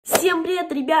Всем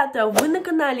привет, ребята! Вы на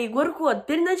канале Егор Кот.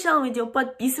 Перед началом видео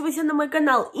подписывайся на мой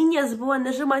канал и не забывай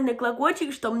нажимать на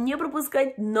колокольчик, чтобы не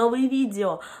пропускать новые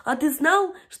видео. А ты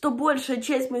знал, что большая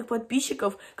часть моих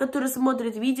подписчиков, которые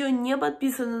смотрят видео, не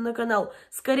подписаны на канал?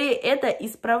 Скорее это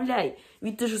исправляй,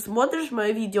 ведь ты же смотришь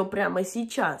мое видео прямо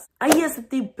сейчас. А если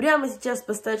ты прямо сейчас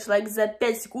поставишь лайк за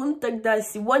 5 секунд, тогда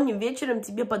сегодня вечером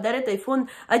тебе подарят iPhone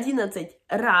 11.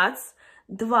 Раз,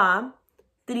 два,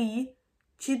 три,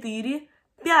 4,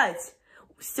 5.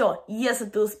 Все, если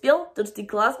ты успел, то жди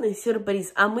классный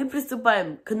сюрприз. А мы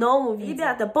приступаем к новому видео.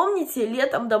 Ребята, помните,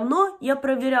 летом давно я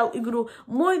проверял игру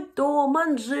 «Мой дом»,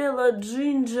 «Анджела»,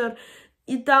 «Джинджер»,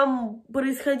 и там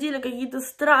происходили какие-то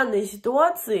странные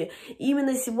ситуации. И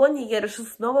именно сегодня я решил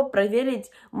снова проверить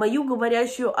мою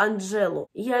говорящую Анджелу.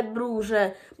 Я беру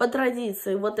уже по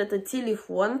традиции вот этот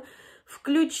телефон,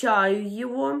 включаю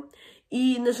его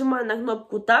и нажимаю на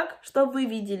кнопку так, чтобы вы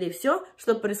видели все,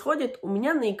 что происходит у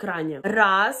меня на экране.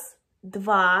 Раз,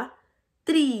 два,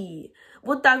 три.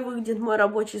 Вот так выглядит мой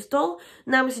рабочий стол.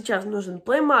 Нам сейчас нужен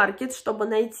Play Market, чтобы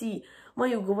найти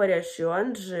мою говорящую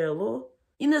Анджелу.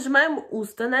 И нажимаем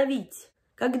 «Установить».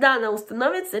 Когда она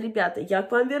установится, ребята, я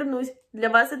к вам вернусь. Для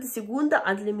вас это секунда,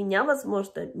 а для меня,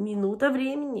 возможно, минута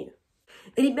времени.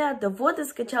 Ребята, вот и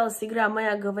скачалась игра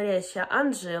 «Моя говорящая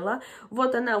Анджела».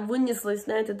 Вот она вынеслась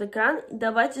на этот экран.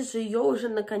 Давайте же ее уже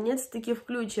наконец-таки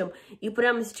включим. И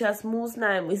прямо сейчас мы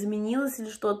узнаем, изменилось ли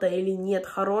что-то или нет,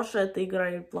 хорошая эта игра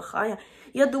или плохая.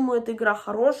 Я думаю, эта игра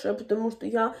хорошая, потому что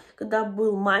я, когда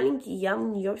был маленький, я в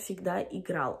нее всегда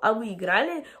играл. А вы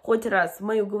играли хоть раз в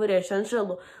 «Мою говорящую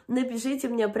Анджелу»? Напишите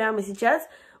мне прямо сейчас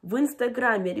в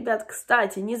Инстаграме. Ребят,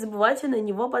 кстати, не забывайте на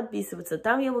него подписываться.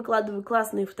 Там я выкладываю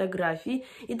классные фотографии.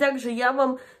 И также я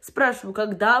вам спрашиваю,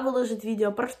 когда выложить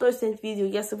видео, про что снять видео.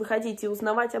 Если вы хотите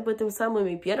узнавать об этом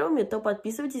самыми первыми, то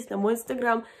подписывайтесь на мой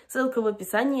Инстаграм. Ссылка в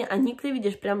описании, а ник ты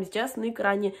видишь прямо сейчас на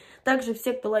экране. Также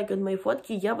все, кто лайкает мои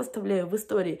фотки, я выставляю в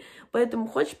истории. Поэтому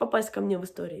хочешь попасть ко мне в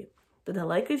истории? Тогда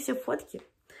лайкай все фотки.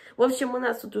 В общем, у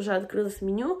нас тут уже открылось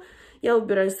меню. Я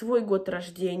выбираю свой год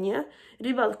рождения.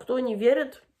 Ребят, кто не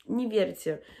верит, не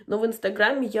верьте. Но в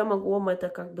Инстаграме я могу вам это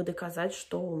как бы доказать,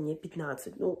 что мне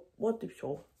 15. Ну, вот и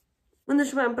все. Мы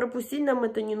нажимаем пропустить, нам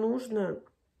это не нужно.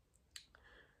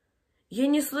 Я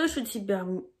не слышу тебя.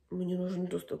 Мне нужен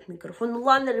доступ к микрофону. Ну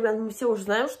ладно, ребят, мы все уже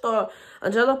знаем, что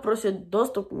Анджела просит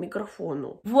доступ к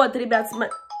микрофону. Вот, ребят,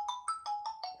 смотрите.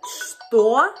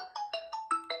 Что?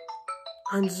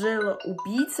 Анджела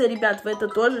убийца? Ребят, вы это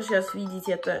тоже сейчас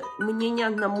видите. Это мне не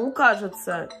одному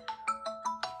кажется.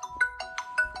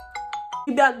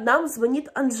 Ребят, нам звонит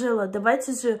Анджела.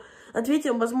 Давайте же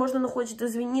ответим. Возможно, она хочет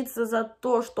извиниться за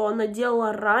то, что она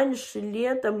делала раньше,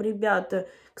 летом, ребята.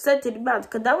 Кстати, ребят,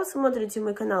 когда вы смотрите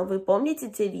мой канал, вы помните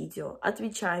те видео?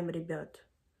 Отвечаем, ребят.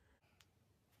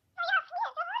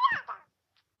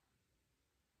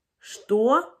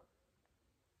 Что?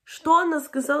 Что она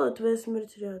сказала? Твоя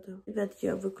смерть рядом. Ребят,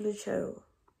 я выключаю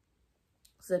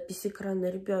запись экрана,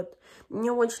 ребят.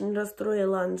 Меня очень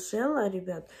расстроила Анджела,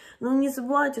 ребят. Но не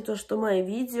забывайте то, что мои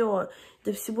видео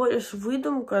это всего лишь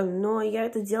выдумка, но я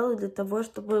это делаю для того,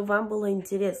 чтобы вам было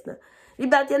интересно.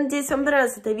 Ребят, я надеюсь, вам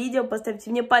понравилось это видео. Поставьте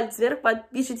мне палец вверх,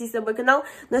 подпишитесь на мой канал,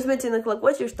 нажмите на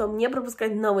колокольчик, чтобы не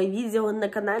пропускать новые видео на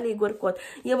канале Егор Кот.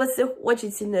 Я вас всех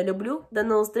очень сильно люблю. До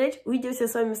новых встреч. Увидимся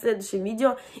с вами в следующем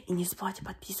видео. И не забывайте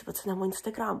подписываться на мой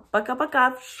Инстаграм.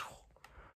 Пока-пока.